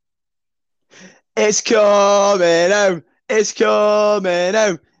It's coming home. It's coming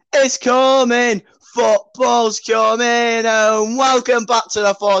home. It's coming. Football's coming home. Welcome back to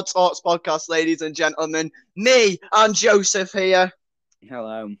the Ford Talks podcast, ladies and gentlemen. Me and Joseph here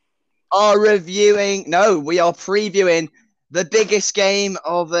Hello. are reviewing. No, we are previewing the biggest game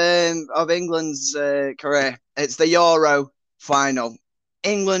of England's career. It's the Euro final.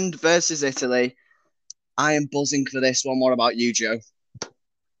 England versus Italy. I am buzzing for this one. What about you, Joe?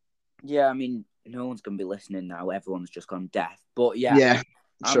 Yeah, I mean, no one's going to be listening now. Everyone's just gone deaf. But yeah, Yeah,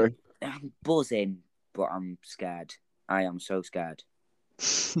 I'm, sure. I'm buzzing, but I'm scared. I am so scared.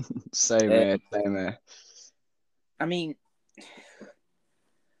 Same Uh, here, same here. I mean,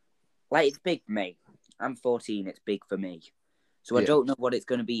 like, it's big for me. I'm 14, it's big for me. So I Yeah. don't know what it's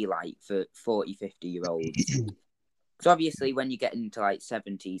going to be like for 40, 50-year-olds. So obviously, when you get into like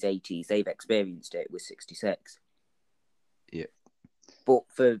 70s, 80s, they've experienced it with 66. Yeah. But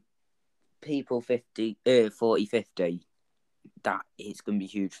for people 40, 50, that it's going to be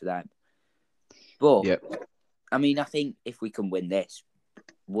huge for them. But Yeah. I mean, I think if we can win this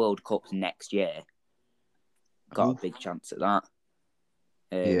World Cup next year, got a big chance at that.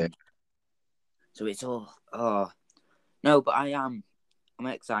 Yeah. So it's all no, but I'm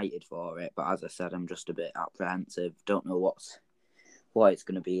excited for it. But as I said, I'm just a bit apprehensive. Don't know what it's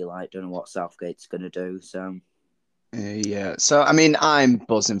going to be like. Don't know what Southgate's going to do. So Yeah. So I mean, I'm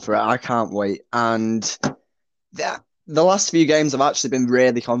buzzing for it. I can't wait. And the last few games have actually been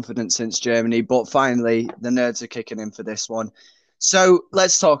really confident since Germany, but finally the nerds are kicking in for this one. So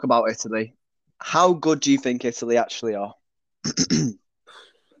let's talk about Italy. How good do you think Italy actually are?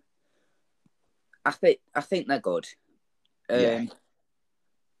 I think they're good. Yeah.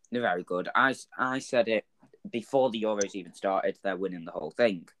 They're very good. I said it before the Euros even started. They're winning the whole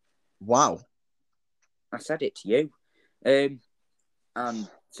thing. Wow. I said it to you. And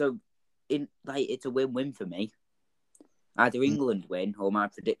so it's a win-win for me. Either England win or my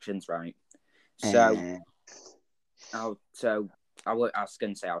prediction's right. So Uh, I was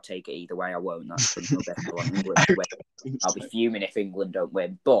going to say I'll take it either way. I won't. That's for no best. I want England to win. I'll be fuming if England don't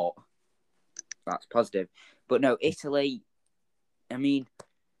win, but that's positive. But no, Italy. I mean,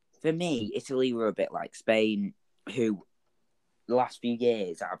 for me, Italy were a bit like Spain, who the last few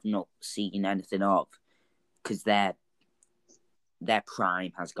years I've not seen anything of because their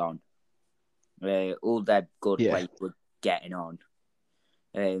prime has gone. All their good yeah. players were getting on.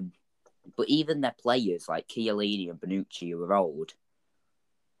 But even their players like Chiellini and Bonucci, who are old,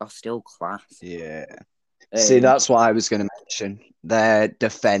 are still class. Yeah. See, that's what I was going to mention. Their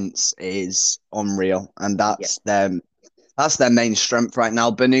defense is unreal, and that's them. That's their main strength right now.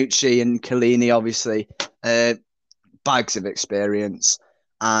 Bonucci and Chiellini, obviously, bags of experience,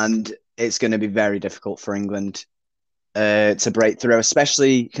 and it's going to be very difficult for England to break through,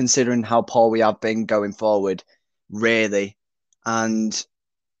 especially considering how poor we have been going forward, really. And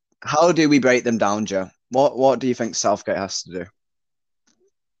how do we break them down, Joe? What do you think Southgate has to do?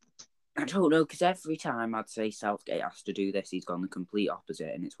 I don't know, because every time I'd say Southgate has to do this, he's gone the complete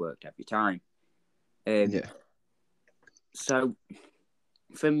opposite, and it's worked every time. Yeah. So,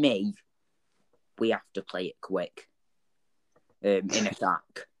 for me, we have to play it quick in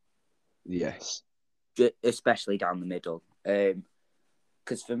attack, Yes. especially down the middle.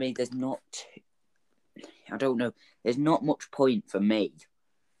 Because for me, I don't know, there's not much point for me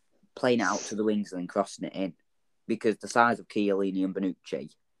playing it out to the wings and then crossing it in, because the size of Chiellini and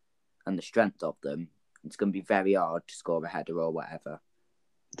Bonucci and the strength of them, it's going to be very hard to score a header or whatever.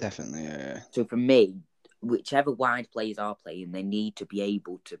 Definitely. Yeah. So for me, whichever wide players are playing, they need to be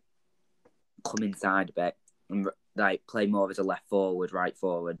able to come inside a bit and like play more as a left forward, right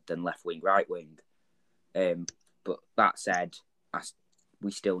forward than left wing, right wing. But that said,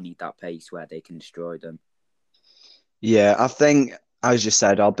 we still need that pace where they can destroy them. Yeah, I think, as you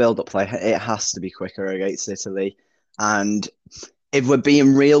said, our build-up play, it has to be quicker against Italy. And if we're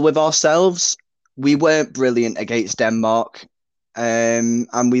being real with ourselves, we weren't brilliant against Denmark. And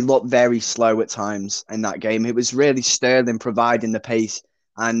we looked very slow at times in that game. It was really Sterling providing the pace,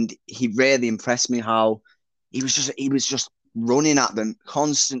 and he really impressed me how he was just running at them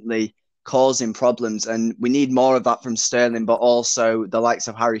constantly, causing problems. And we need more of that from Sterling, but also the likes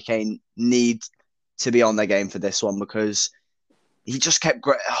of Harry Kane need to be on their game for this one because he just kept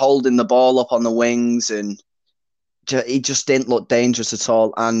holding the ball up on the wings and he just didn't look dangerous at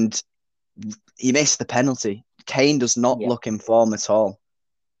all. And he missed the penalty. Kane does not Yeah, look in form at all.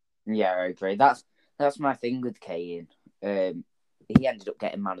 yeah, I agree. That's my thing with Kane. He ended up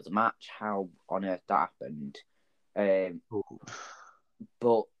getting man of the match. How on earth that happened?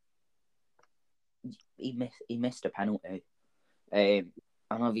 But he missed a penalty.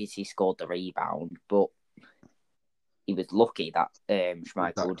 and obviously scored the rebound, but he was lucky that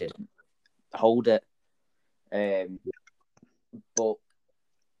Schmeichel didn't hold it. But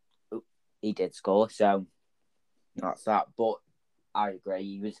he did score, so that's that. But I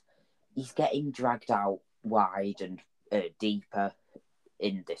agree, he's getting dragged out wide and deeper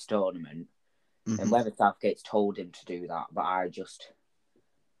in this tournament. Mm-hmm. And whether Southgate's told him to do that, but I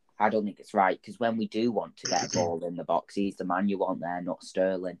don't think it's right, because when we do want to get a ball in the box, he's the man you want there, not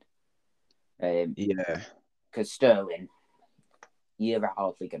Sterling. Yeah. Because Sterling, you're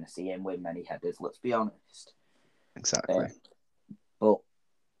hardly going to see him win many headers, let's be honest. Exactly. But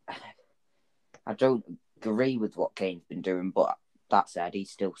I don't agree with what Kane's been doing, but that said,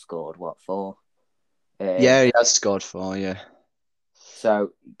 he's still scored, 4? Yeah, he has scored 4, yeah. So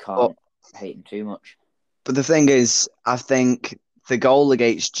you can't hate him too much. But the thing is, I think the goal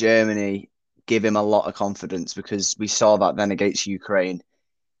against Germany gave him a lot of confidence, because we saw that then against Ukraine.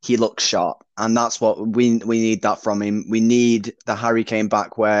 He looks sharp, and that's what we need that from him. We need the Harry Kane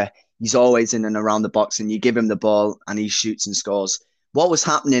back, where he's always in and around the box, and you give him the ball and he shoots and scores. What was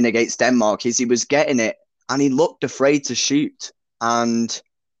happening against Denmark is he was getting it and he looked afraid to shoot. And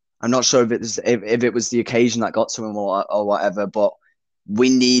I'm not sure if it was the occasion that got to him or whatever, but we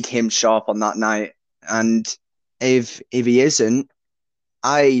need him sharp on that night. And if he isn't,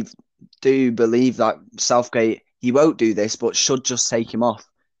 I do believe that Southgate, he won't do this, but should just take him off.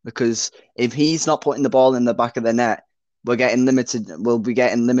 Because if he's not putting the ball in the back of the net, we'll be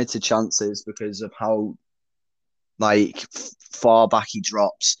getting limited chances because of how far back he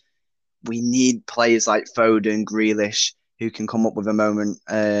drops. We need players like Foden, Grealish, who can come up with a moment,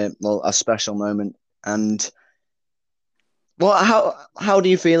 a special moment. And how do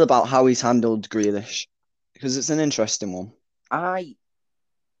you feel about how he's handled Grealish? Because it's an interesting one. I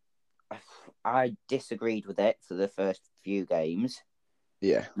disagreed with it for the first few games.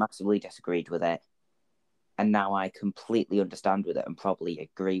 Yeah. Massively disagreed with it. And now I completely understand with it and probably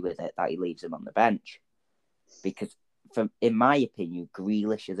agree with it that he leaves him on the bench. Because, in my opinion,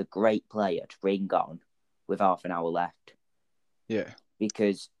 Grealish is a great player to bring on with half an hour left. Yeah.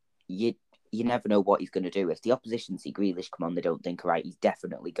 Because you never know what he's going to do. If the opposition see Grealish come on, they don't think, right, he's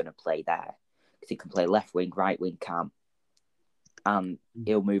definitely going to play there. Because he can play left wing, right wing, cam. And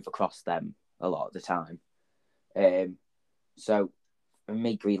he'll move across them a lot of the time. So, for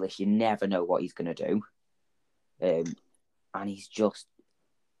me, Grealish, you never know what he's going to do. And he's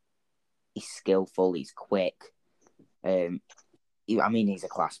skillful, he's quick. He's a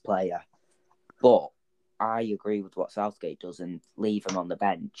class player. But I agree with what Southgate does and leave him on the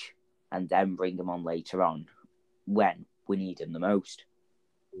bench and then bring him on later on when we need him the most.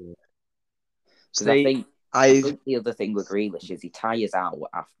 Because I think the other thing with Grealish is he tires out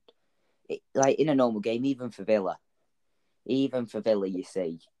after, in a normal game, even for Villa, you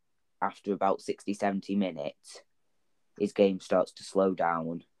see, after about 60, 70 minutes, his game starts to slow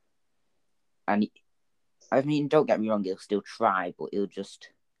down. And, don't get me wrong, he'll still try, but he'll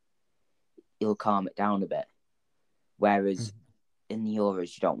calm it down a bit. Whereas in the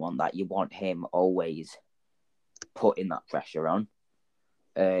Euros, you don't want that. You want him always putting that pressure on.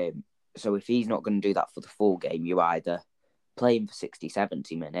 So if he's not going to do that for the full game, you either play him for 60,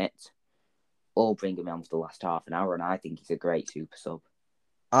 70 minutes or bring him on for the last half an hour. And I think he's a great super sub.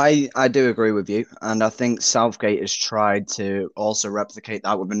 I do agree with you. And I think Southgate has tried to also replicate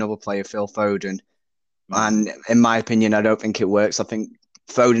that with another player, Phil Foden. And in my opinion, I don't think it works. I think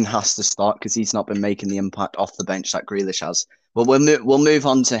Foden has to start because he's not been making the impact off the bench that Grealish has. But we'll move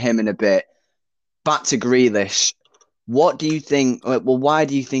on to him in a bit. Back to Grealish. What do you think? Well, why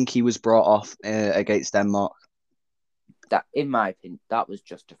do you think he was brought off against Denmark? That, in my opinion, that was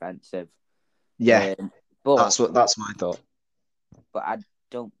just defensive. Yeah, but that's my thought. But I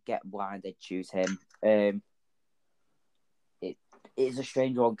don't get why they choose him. It is a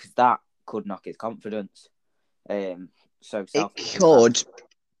strange one because that could knock his confidence. So it could.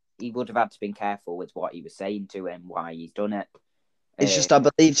 He would have had to been careful with what he was saying to him, why he's done it. It's just I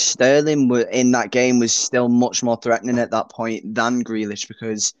believe Sterling in that game was still much more threatening at that point than Grealish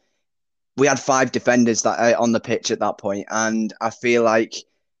because we had 5 defenders that on the pitch at that point, and I feel like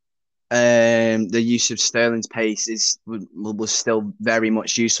the use of Sterling's pace was still very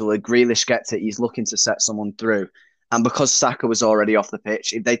much useful. If Grealish gets it, he's looking to set someone through, and because Saka was already off the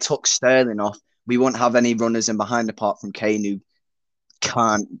pitch, if they took Sterling off, we wouldn't have any runners in behind apart from Kane, who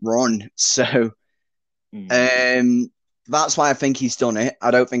can't run. So, that's why I think he's done it.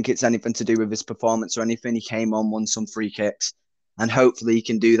 I don't think it's anything to do with his performance or anything. He came on, won some free kicks, and hopefully he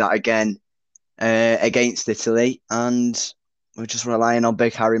can do that again against Italy. And we're just relying on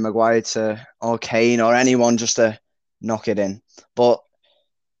big Harry Maguire or Kane or anyone just to knock it in. But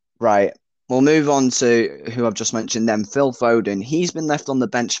Right. We'll move on to who I've just mentioned then, Phil Foden. He's been left on the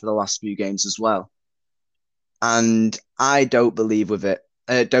bench for the last few games as well. And I don't believe with it.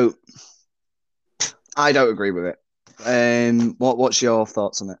 Don't I don't agree with it. What's your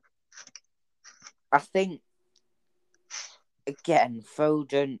thoughts on it? I think again,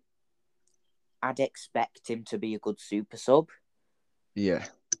 Foden, I'd expect him to be a good super sub, Yeah.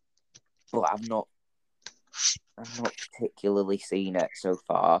 but I've not particularly seen it so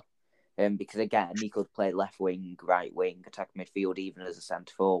far. Because again, he could play left wing, right wing, attack midfield, even as a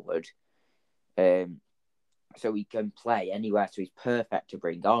centre forward. So he can play anywhere, so he's perfect to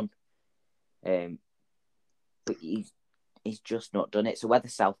bring on. But he's just not done it. So whether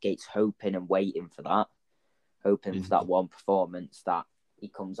Southgate's hoping and waiting for that, hoping for that one performance that he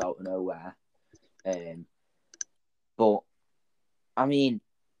comes out of nowhere. But I mean,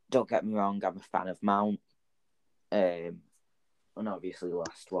 don't get me wrong, I'm a fan of Mount. And obviously the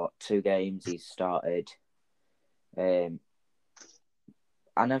last 2 games he's started. And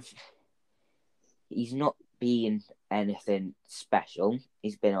he's not been anything special.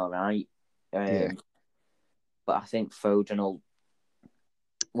 He's been alright. Yeah. But I think Foden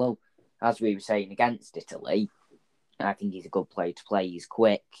will, as we were saying against Italy, I think he's a good player to play. He's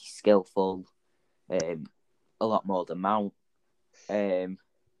quick, he's skillful, a lot more than Mount.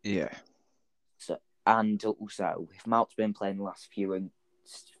 Yeah. So, and also, if Mount's been playing the last few and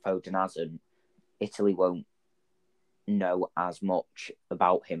Foden hasn't, Italy won't know as much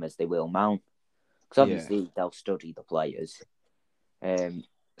about him as they will Mount. Because obviously they'll study the players.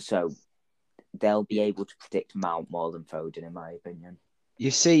 So they'll be able to predict Mount more than Foden, in my opinion.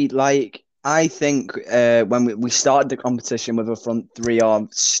 You see, like, I think when we started the competition with a front three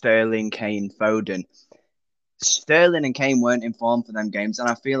of Sterling, Kane, Foden, Sterling and Kane weren't in form for them games, and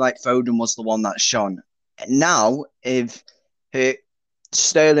I feel like Foden was the one that shone. Now, if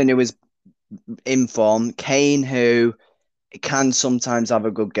Sterling, who is in form, Kane, who can sometimes have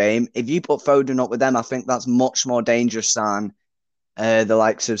a good game, if you put Foden up with them, I think that's much more dangerous than the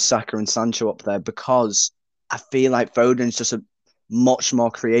likes of Saka and Sancho up there, because I feel like Foden's just a much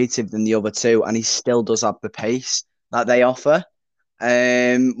more creative than the other two, and he still does have the pace that they offer.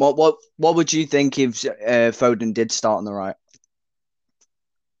 What would you think if Foden did start on the right?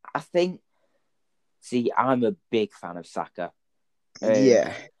 I think. See, I'm a big fan of Saka.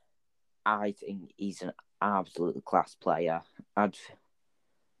 Yeah. I think he's an absolute class player. I'd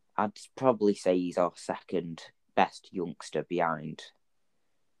probably say he's our second best youngster behind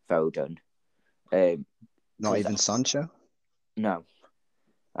Foden. Not even Sancho? No.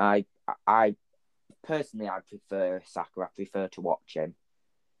 I personally, I prefer Saka. I prefer to watch him.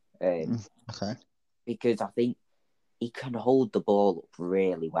 Okay. Because I think he can hold the ball up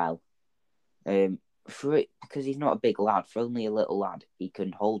really well. Because he's not a big lad, for only a little lad, he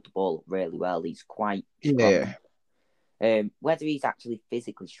can hold the ball up really well. He's quite strong. Yeah. Whether he's actually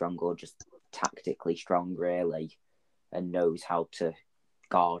physically strong or just tactically strong, really, and knows how to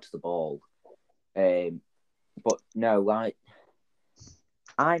guard the ball. But no,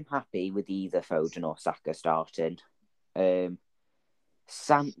 I'm happy with either Foden or Saka starting.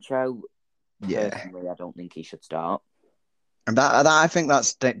 Sancho, personally, I don't think he should start. And that I think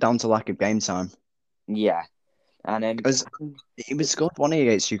that's down to lack of game time. Yeah. And Because he was good, wasn't he,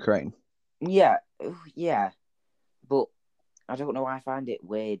 against Ukraine? Yeah. But I don't know, I find it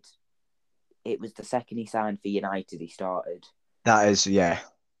weird. It was the second he signed for United, he started. That is, yeah.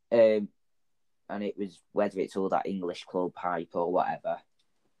 And it was, whether it's all that English club hype or whatever.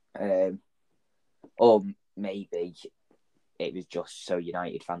 Or maybe it was just so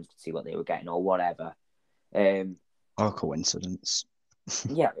United fans could see what they were getting or whatever. Or coincidence.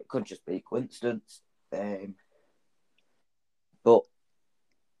 Yeah, it could just be a coincidence. But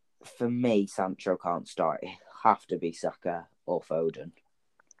for me, Sancho can't start. It have to be Saka or Foden.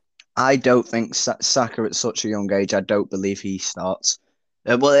 I don't think Saka at such a young age, I don't believe he starts.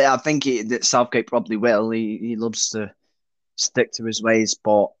 Well, I think that Southgate probably will. He loves to stick to his ways,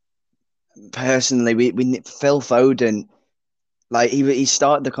 but personally, we Phil Foden, like he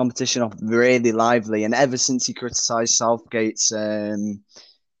started the competition off really lively, and ever since he criticised Southgate's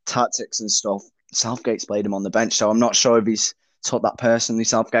tactics and stuff, Southgate's played him on the bench. So I'm not sure if he's took that personally,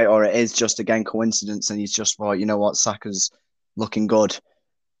 Southgate, or it is just again coincidence, and he's just thought, you know what, Saka's looking good.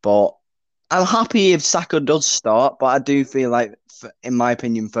 But I'm happy if Saka does start, but I do feel like, in my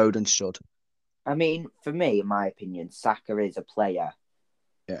opinion, Foden should. I mean, for me, in my opinion, Saka is a player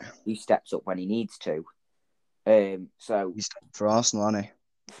who steps up when he needs to. So he's for Arsenal, isn't he?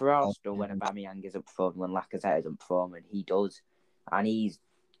 For Arsenal, when Aubameyang isn't performing, when Lacazette isn't performing, he does, and he's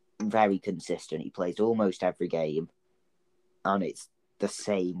very consistent. He plays almost every game, and it's the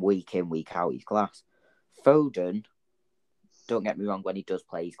same week in, week out. He's class. Foden, don't get me wrong, when he does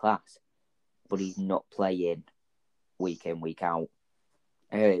play, he's class, but he's not playing week in, week out.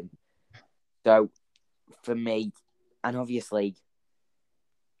 So for me, and obviously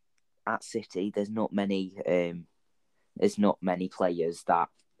at City, there's not many players that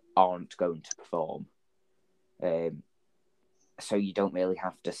aren't going to perform. So you don't really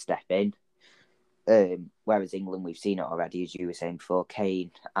have to step in. Whereas England, we've seen it already, as you were saying before,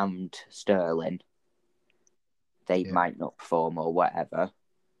 Kane and Sterling, they might not perform or whatever.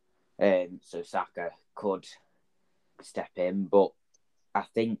 So Saka could step in, but I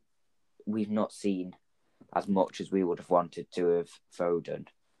think we've not seen as much as we would have wanted to of Foden.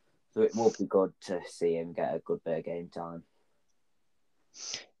 So it will be good to see him get a good bit of game time.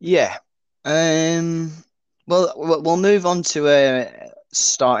 Yeah. Well, we'll move on to a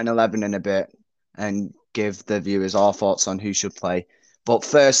starting 11 in a bit and give the viewers our thoughts on who should play. But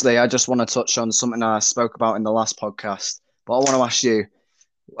firstly, I just want to touch on something I spoke about in the last podcast. But I want to ask you,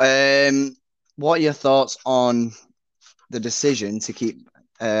 what are your thoughts on the decision to keep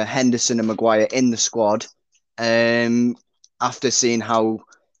Henderson and Maguire in the squad after seeing how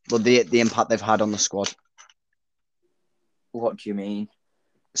the impact they've had on the squad? What do you mean?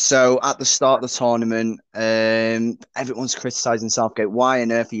 So at the start of the tournament, everyone's criticising Southgate. Why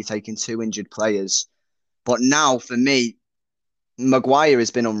on earth are you taking 2 injured players? But now, for me, Maguire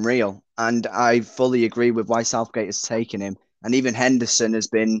has been unreal, and I fully agree with why Southgate has taken him. And even Henderson has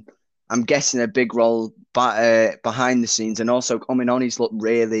been, I'm guessing, a big role behind the scenes, and also coming on, he's looked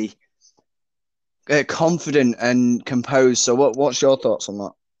really confident and composed. So, what's your thoughts on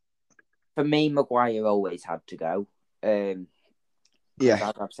that? For me, Maguire always had to go. As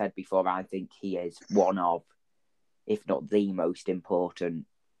I've said before, I think he is one of, if not the most important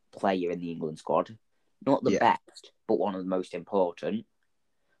player in the England squad. Not the best, but one of the most important.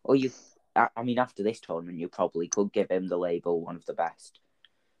 After this tournament, you probably could give him the label one of the best.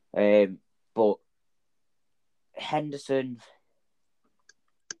 But Henderson,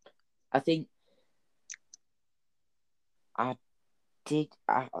 I think I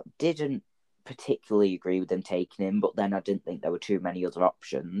didn't particularly agree with them taking him, but then I didn't think there were too many other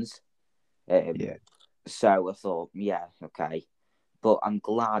options. So I thought, yeah, okay. But I'm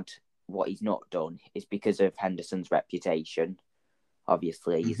glad what he's not done is because of Henderson's reputation.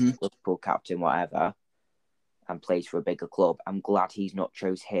 Obviously, he's Liverpool captain, whatever, and plays for a bigger club. I'm glad he's not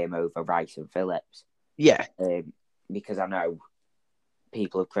chose him over Rice and Phillips. Yeah. Because I know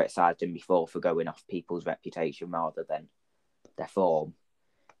people have criticised him before for going off people's reputation rather than their form.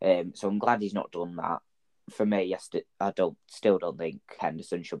 So I'm glad he's not done that. For me, I still don't think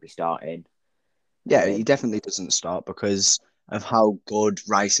Henderson should be starting. Yeah, he definitely doesn't start because of how good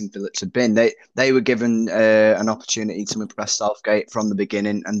Rice and Phillips have been. They were given an opportunity to impress Southgate from the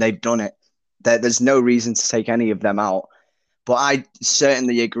beginning, and they've done it. There's no reason to take any of them out. But I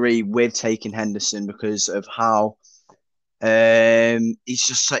certainly agree with taking Henderson because of how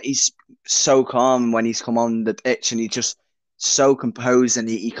he's so calm when he's come on the pitch, and he's just so composed, and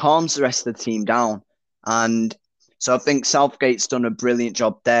he calms the rest of the team down. And so I think Southgate's done a brilliant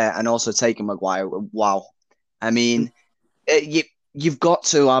job there, and also taking Maguire. Wow, I mean, you've got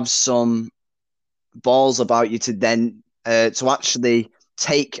to have some balls about you to then to actually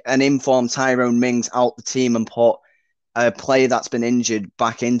take an informed Tyrone Mings out the team and put a player that's been injured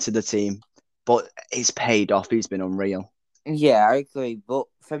back into the team. But it's paid off. He's been unreal. Yeah, I agree. But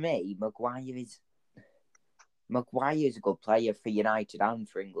for me, Maguire is a good player for United and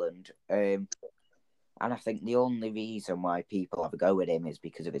for England. And I think the only reason why people have a go at him is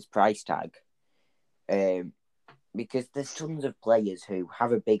because of his price tag. Because there's tons of players who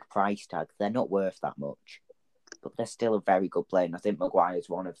have a big price tag. They're not worth that much, but they're still a very good player. And I think Maguire's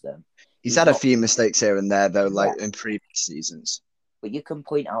one of them. He's had a few mistakes here and there, though, like in previous seasons. But you can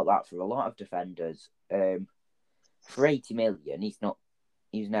point out that for a lot of defenders. For 80 million,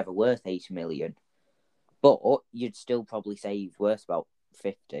 he's never worth 80 million. But you'd still probably say he's worth about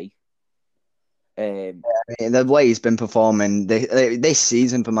 50. The way he's been performing this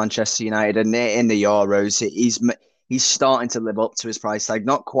season for Manchester United and in the Euros, he's starting to live up to his price tag.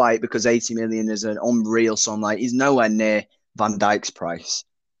 Not quite, because 80 million is an unreal sum. Like, he's nowhere near Van Dijk's price,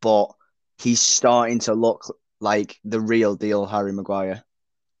 but he's starting to look like the real deal, Harry Maguire.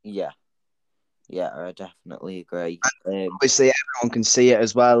 Yeah, I definitely agree. Obviously, everyone can see it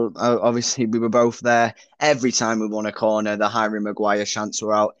as well. Obviously, we were both there. Every time we won a corner, the Harry Maguire chants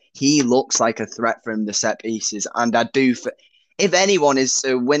were out. He looks like a threat from the set pieces. And I do, if anyone is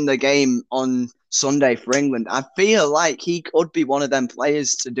to win the game on Sunday for England, I feel like he could be one of them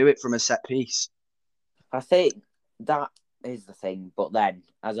players to do it from a set piece. I think that is the thing. But then,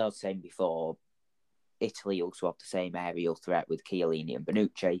 as I was saying before, Italy also have the same aerial threat with Chiellini and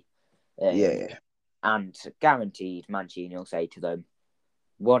Bonucci. Yeah. And guaranteed, Mancini will say to them,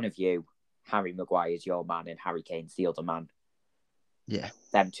 one of you, Harry Maguire's your man and Harry Kane's the other man. Yeah.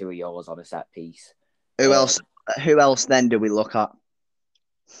 Them two are yours on a set piece. Who else? Who else then do we look at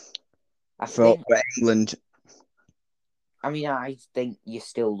for England? I think you're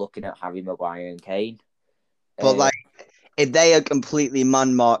still looking at Harry Maguire and Kane. But if they are completely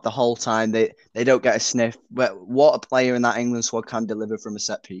man-marked the whole time, they don't get a sniff. But what a player in that England squad can deliver from a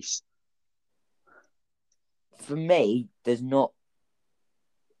set piece? For me, there's not.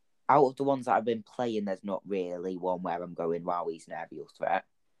 Out of the ones that I've been playing, there's not really one where I'm going, wow, he's an aerial threat.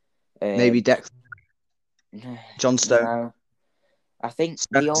 Maybe Declan. John Stone. No. I think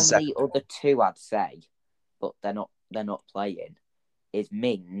the only other two I'd say, but they're not playing, is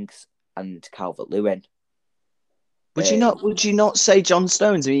Mings and Calvert-Lewin. Would you not say John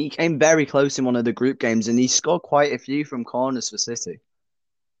Stones? I mean, he came very close in one of the group games, and he scored quite a few from corners for City.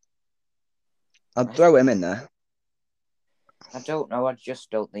 I'd throw him in there. I don't know. I just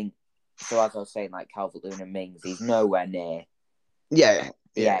don't think. So as I was saying, like Calvert-Lewin and Mings, he's nowhere near. Yeah.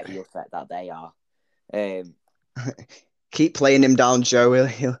 The aerial threat that they are. Keep playing him down, Joe.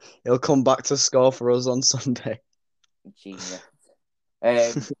 He'll come back to score for us on Sunday. Genius.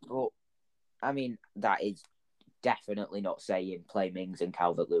 But I mean, that is definitely not saying play Mings and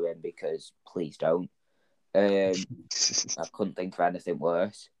Calvert-Lewin, because please don't. I couldn't think of anything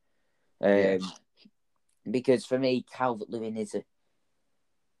worse. Because for me, Calvert-Lewin is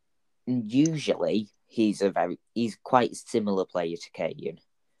usually he's quite a similar player to Kane.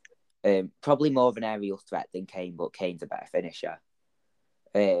 Probably more of an aerial threat than Kane, but Kane's a better finisher.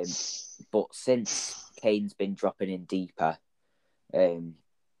 But since Kane's been dropping in deeper, they're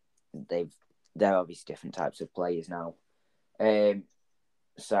obviously different types of players now.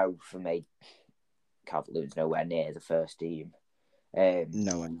 So for me, Calvert-Lewin's nowhere near the first team.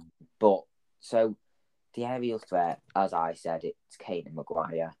 No. But so the aerial threat, as I said, it's Kane and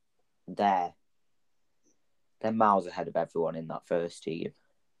Maguire. They're miles ahead of everyone in that first team.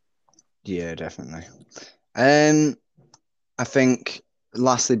 Yeah, definitely. I think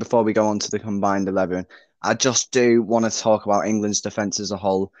lastly, before we go on to the combined 11, I just do want to talk about England's defence as a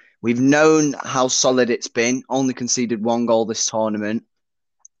whole. We've known how solid it's been, only conceded 1 goal this tournament.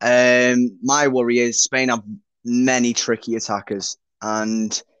 My worry is Spain have many tricky attackers,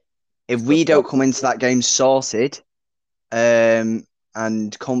 and if we don't come into that game sorted and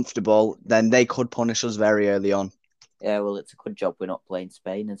comfortable, then they could punish us very early on. Yeah, well, it's a good job we're not playing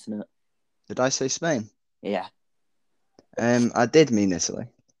Spain, isn't it? Did I say Spain? Yeah. I did mean Italy.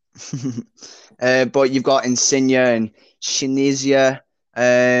 But you've got Insigne and Tunisia.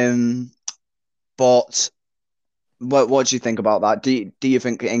 But what do you think about that? Do you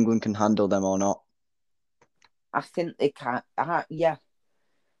think England can handle them or not? I think they can. Yeah,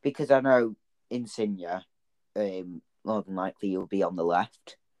 because I know Insigne, more than likely he'll be on the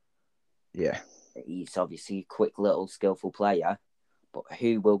left. Yeah. He's obviously a quick little skillful player, but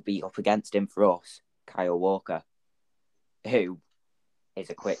who will be up against him for us? Kyle Walker, who is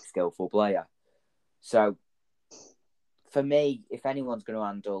a quick, skillful player. So, for me, if anyone's going to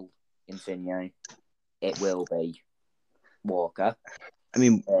handle Insigne, it will be Walker. I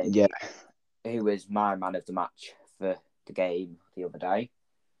mean, yeah. Who was my man of the match for the game the other day.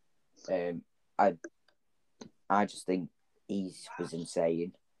 I just think he was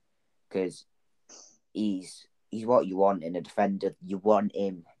insane, because he's what you want in a defender. You want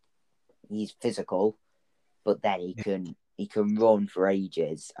him. He's physical, but then he can run for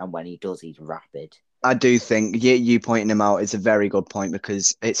ages, and when he does, he's rapid. I do think you pointing him out is a very good point,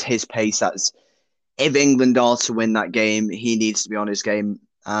 because it's his pace that's. If England are to win that game, he needs to be on his game,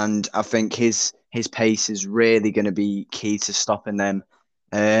 and I think his pace is really going to be key to stopping them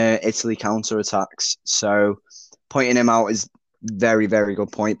Italy counter attacks. So pointing him out is very, very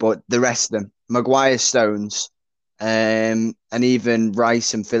good point. But the rest of them, Maguire, Stones, and even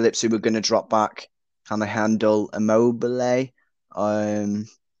Rice and Phillips, who are going to drop back, can they handle Immobile,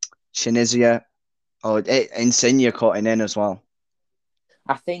 Tunisia, or Insigne cutting in as well?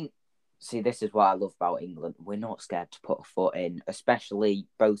 I think. See, this is what I love about England. We're not scared to put a foot in, especially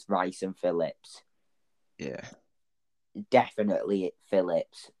both Rice and Phillips. Yeah. Definitely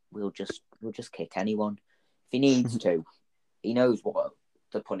Phillips. We'll just kick anyone. If he needs to, he knows what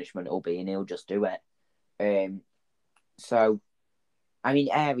the punishment will be, and he'll just do it. So, I mean,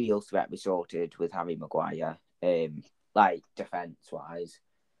 aerial threat was sorted with Harry Maguire, like defence-wise.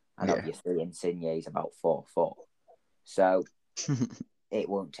 And obviously Insigne is about 4 foot. So... it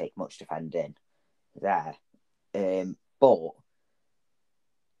won't take much defending there. but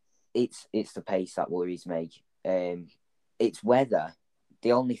it's the pace that worries me. It's whether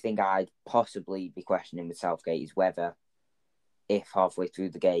the only thing I'd possibly be questioning with Southgate is whether, if halfway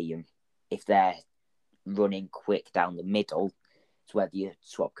through the game, if they're running quick down the middle, it's whether you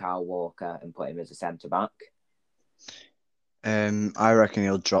swap Kyle Walker and put him as a centre back. I reckon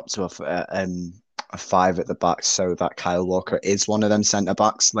he'll drop to a five at the back so that Kyle Walker is one of them centre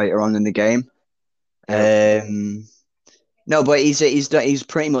backs later on in the game. No, but he's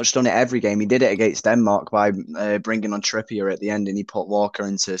pretty much done it every game. He did it against Denmark by bringing on Trippier at the end, and he put Walker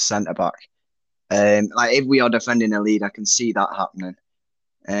into centre back. Like if we are defending a lead, I can see that happening.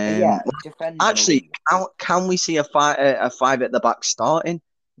 Defending actually, can we see a five at the back starting?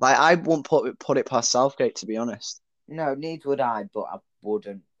 Like I won't put it past Southgate, to be honest. No, neither would I, but I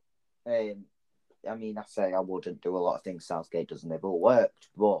wouldn't. I say I wouldn't do a lot of things Southgate doesn't. They've all worked,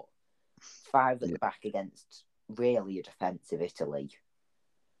 but five at the back against really a defensive Italy,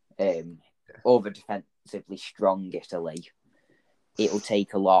 over defensively strong Italy, it'll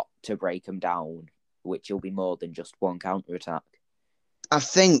take a lot to break them down, which will be more than just one counter attack. I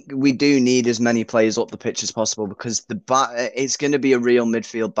think we do need as many players up the pitch as possible because it's going to be a real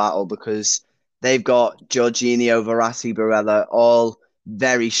midfield battle because they've got Jorginho, Verratti, Barella, all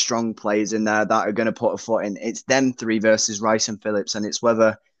very strong players in there that are going to put a foot in. It's them three versus Rice and Phillips, and it's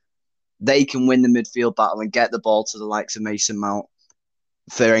whether they can win the midfield battle and get the ball to the likes of Mason Mount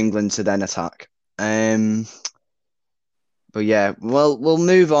for England to then attack. But yeah, we'll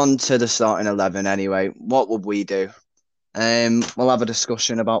move on to the starting 11 anyway. What would we do? We'll have a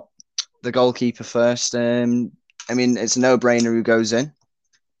discussion about the goalkeeper first. It's a no-brainer who goes in.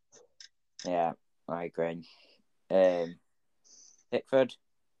 Yeah, I agree. Pickford.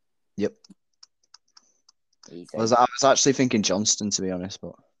 Yep. Easy. I was actually thinking Johnston, to be honest,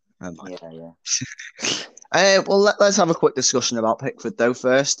 but yeah. Well, let's have a quick discussion about Pickford though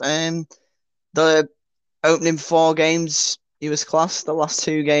first. The opening 4 games, he was class. The last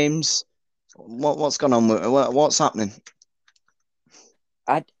 2 games, what's gone on with what's happening?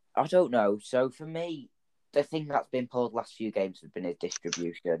 I don't know. So for me, the thing that's been pulled last few games has been his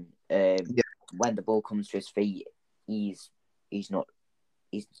distribution. When the ball comes to his feet, he's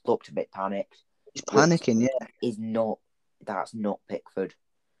looked a bit panicked. He's panicking, yeah. That's not Pickford.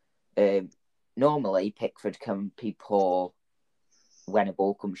 Normally Pickford can be poor when a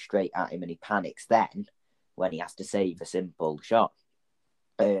ball comes straight at him and he panics then when he has to save a simple shot.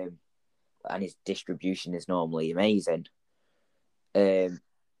 And his distribution is normally amazing. But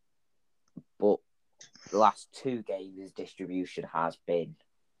the last 2 games, his distribution has been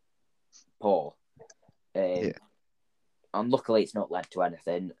poor. And luckily, it's not led to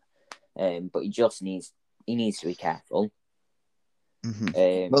anything. But he needs to be careful.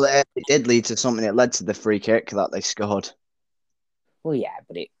 Mm-hmm. Well, it did lead to something. It led to the free kick that they scored. Well, yeah,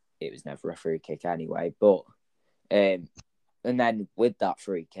 but it was never a free kick anyway. But and then with that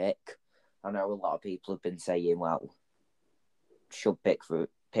free kick, I know a lot of people have been saying, well, should Pickford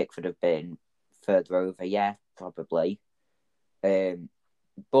have been further over? Yeah, probably.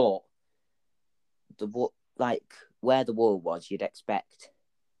 But where the wall was, you'd expect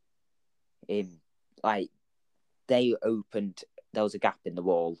him. Like they opened, there was a gap in the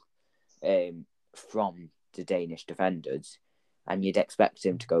wall from the Danish defenders, and you'd expect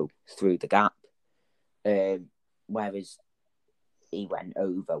him to go through the gap. Whereas he went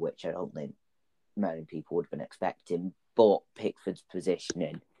over, which I don't think many people would have been expecting. But Pickford's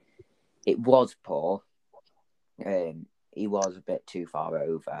positioning, it was poor. He was a bit too far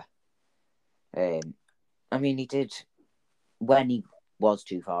over. He did, when he was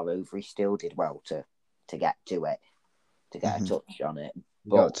too far over, he still did well to get to it, to get a touch on it.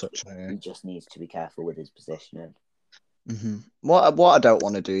 But he just needs to be careful with his positioning. Mm-hmm. What I don't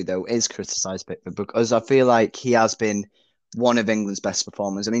want to do though is criticise Pickford because I feel like he has been one of England's best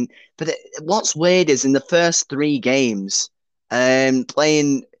performers. What's weird is in the first 3 games,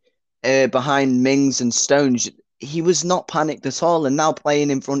 playing behind Mings and Stones, he was not panicked at all, and now playing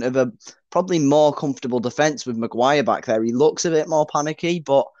in front of a probably more comfortable defence with Maguire back there, he looks a bit more panicky.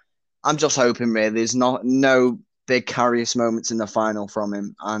 But I'm just hoping really there's no big Karius moments in the final from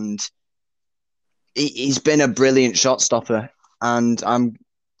him, and he's been a brilliant shot stopper, and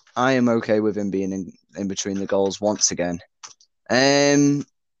I am okay with him being in between the goals once again.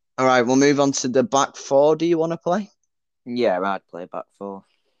 All right, we'll move on to the back 4. Do you want to play? Yeah, I'd play back 4.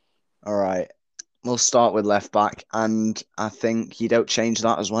 All right, we'll start with left back, and I think you don't change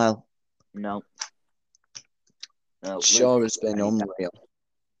that as well. No. Sure has been unreal.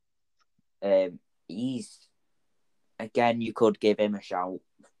 Again, you could give him a shout,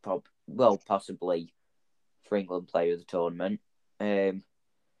 possibly for England Player of the Tournament. I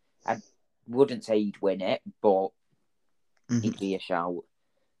wouldn't say he'd win it, but he'd be a shout.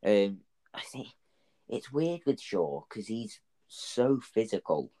 I think it's weird with Shaw because he's so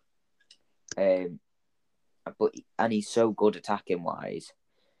physical, and he's so good attacking wise.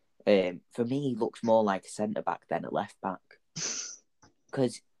 For me, he looks more like a centre back than a left back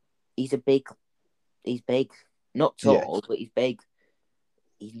because he's big, not tall, but he's big.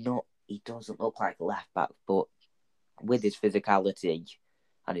 He doesn't look like a left back, but with his physicality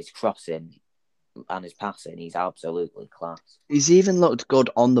and his crossing and his passing, he's absolutely class. He's even looked good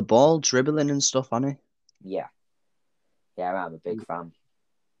on the ball, dribbling and stuff, hasn't he? Yeah, I'm a big fan.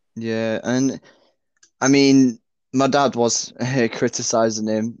 Yeah, and I mean, my dad was criticising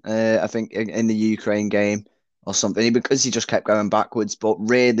him, I think, in the Ukraine game or something, because he just kept going backwards. But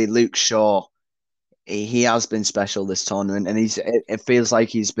really, Luke Shaw, he has been special this tournament, and it feels like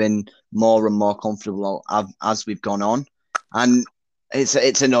he's been more and more comfortable as we've gone on. And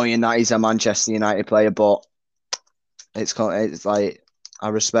it's annoying that he's a Manchester United player, but it's like I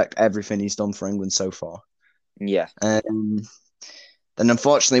respect everything he's done for England so far. Yeah. Then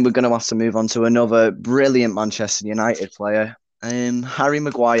unfortunately we're going to have to move on to another brilliant Manchester United player, Harry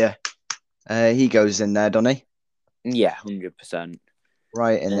Maguire. He goes in there, doesn't he? Yeah, 100%.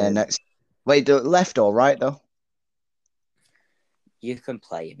 Right in there next. Wait, left or right though? You can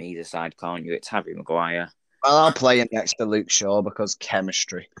play him either side, can't you? It's Harry Maguire. Well, I'll play him next to Luke Shaw because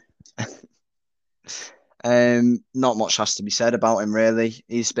chemistry. Not much has to be said about him really.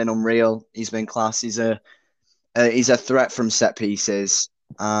 He's been unreal. He's been class. He's a threat from set pieces,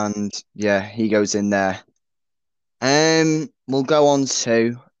 and yeah, he goes in there. We'll go on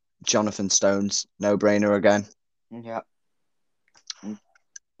to Jonathan Stones. No brainer again. Yeah.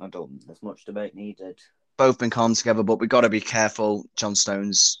 I don't think there's much debate needed. Both been calm together, but we got to be careful. John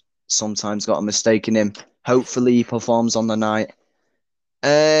Stones sometimes got a mistake in him. Hopefully he performs on the night.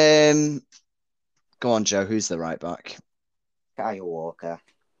 Go on, Joe. Who's the right back? Kyle Walker.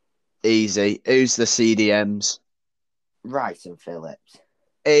 Easy. Who's the CDMs? Rice and Phillips.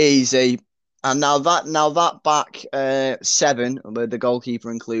 Easy. And now that back seven, with the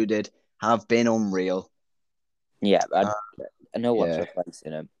goalkeeper included, have been unreal. Yeah, I know what's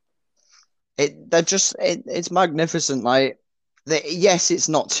replacing him. It's magnificent. Like, yes, it's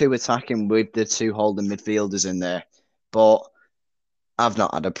not too attacking with the two holding midfielders in there, but I've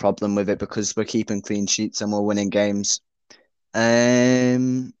not had a problem with it because we're keeping clean sheets and we're winning games. All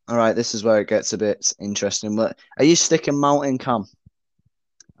right, this is where it gets a bit interesting. But are you sticking Mount in, Cam?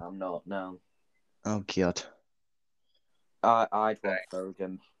 I'm not. No. Oh God. I'd want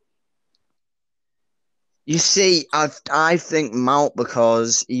Foden. You see, I think Mount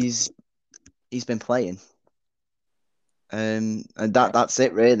because he's been playing. And that's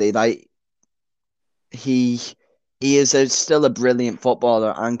it really. Like he is still a brilliant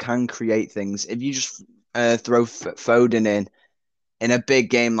footballer and can create things. If you just throw Foden in a big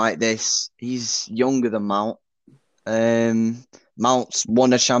game like this, he's younger than Mount. Mount's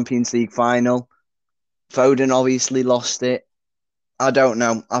won a Champions League final. Foden obviously lost it. I don't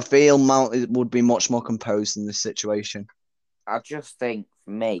know. I feel Mount would be much more composed in this situation. I just think,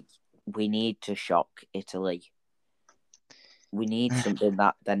 for me, we need to shock Italy. We need something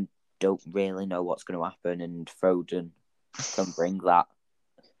that then don't really know what's going to happen, and Foden can bring that.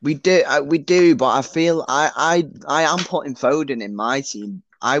 We do, but I feel I am putting Foden in my team.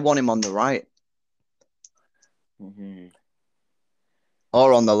 I want him on the right. Mm-hmm.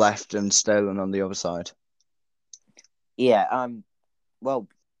 Or on the left and Sterling on the other side. Yeah, well,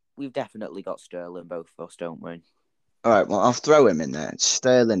 we've definitely got Sterling, both of us, don't we? All right, well, I'll throw him in there.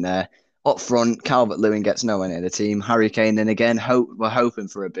 Sterling there. Up front, Calvert-Lewin gets nowhere near the team. Harry Kane in again. We're hoping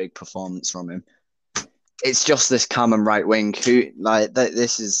for a big performance from him. It's just this Cam and right wing who, like,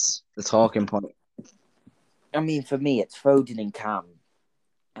 this is the talking point. I mean, for me, it's Foden and Cam.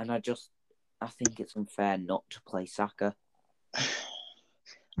 And I think it's unfair not to play Saka.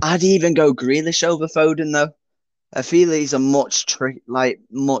 I'd even go Grealish over Foden, though. I feel he's a much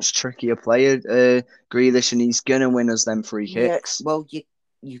trickier player, Grealish, and he's gonna win us them free kicks. Yeah, well,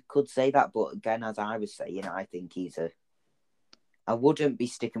 you could say that, but again, as I was saying, I think I wouldn't be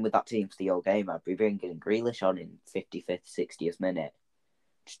sticking with that team for the whole game. I'd be bringing Grealish on in 55th, 60th minute,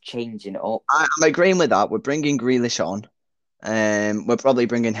 just changing it up. I'm agreeing with that. We're bringing Grealish on. We're probably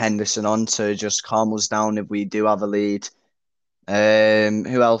bringing Henderson on to just calm us down if we do have a lead.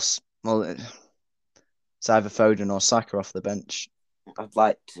 Who else? Well, it's either Foden or Saka off the bench. I'd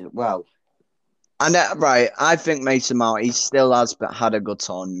like to. Well, and right, I think Mason Mount, he still has had a good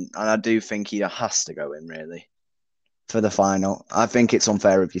tournament, and I do think he has to go in really for the final. I think it's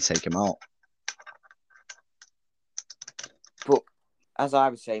unfair if you take him out. as I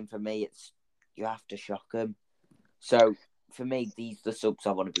was saying, for me, it's you have to shock them. So for me, these are the subs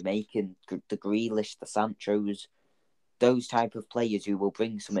I want to be making: the Grealish, the Sanchos, those type of players who will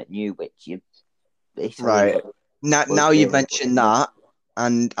bring something new, which you Right. Now you've really mentioned that,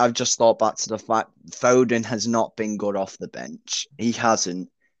 and I've just thought back to the fact Foden has not been good off the bench. He hasn't.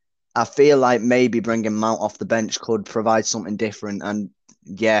 I feel like maybe bringing Mount off the bench could provide something different. And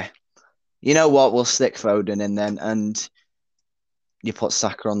yeah, you know what? We'll stick Foden in then, and you put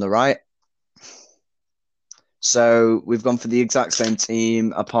Saka on the right. So we've gone for the exact same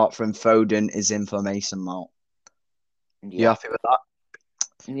team, apart from Foden is in for Mason Mount. You happy with that?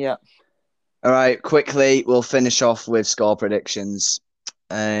 Yeah. All right, quickly, we'll finish off with score predictions.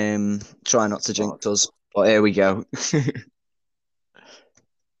 Try not to jinx us, but here we go.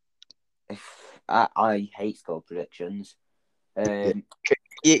 I hate score predictions.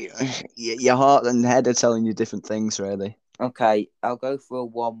 Your heart and head are telling you different things, really. Okay, I'll go for a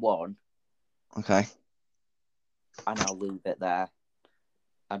 1-1. Okay. And I'll leave it there.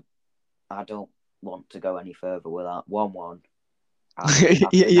 I don't want to go any further with that. 1-1.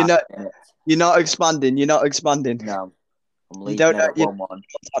 You're not expanding. You're not expanding. No, I'm leaving you don't it know at 1-1.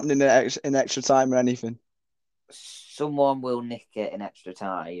 What's happening in extra time or anything. Someone will nick it in extra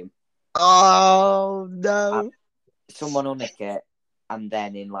time. Oh no! Someone will nick it, and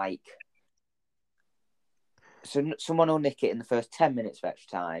then someone will nick it in the first 10 minutes of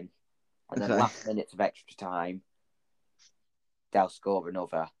extra time, and then last minutes of extra time, they'll score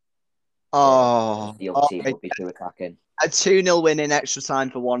another. Oh, the other team will be too attacking. A 2-0 win in extra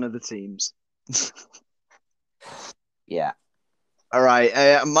time for one of the teams. Yeah. All right.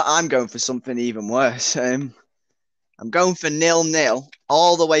 I'm going for something even worse. I'm going for 0-0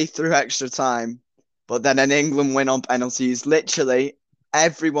 all the way through extra time, but then an England win on penalties. Literally,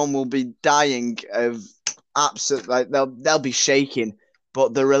 everyone will be dying of absolute. Like they'll be shaking,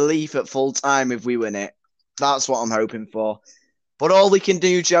 but the relief at full time if we win it. That's what I'm hoping for. But all we can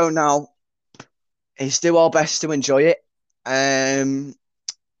do, Joe, now is do our best to enjoy it. We're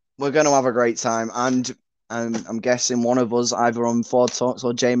going to have a great time, and I'm guessing one of us, either on Ford Talks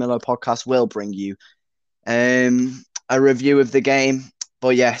or J Miller Podcast, will bring you a review of the game.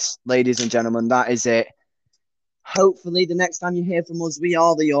 But yes, ladies and gentlemen, that is it. Hopefully, the next time you hear from us, we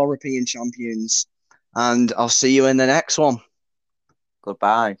are the European champions, and I'll see you in the next one.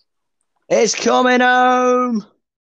 Goodbye. It's coming home.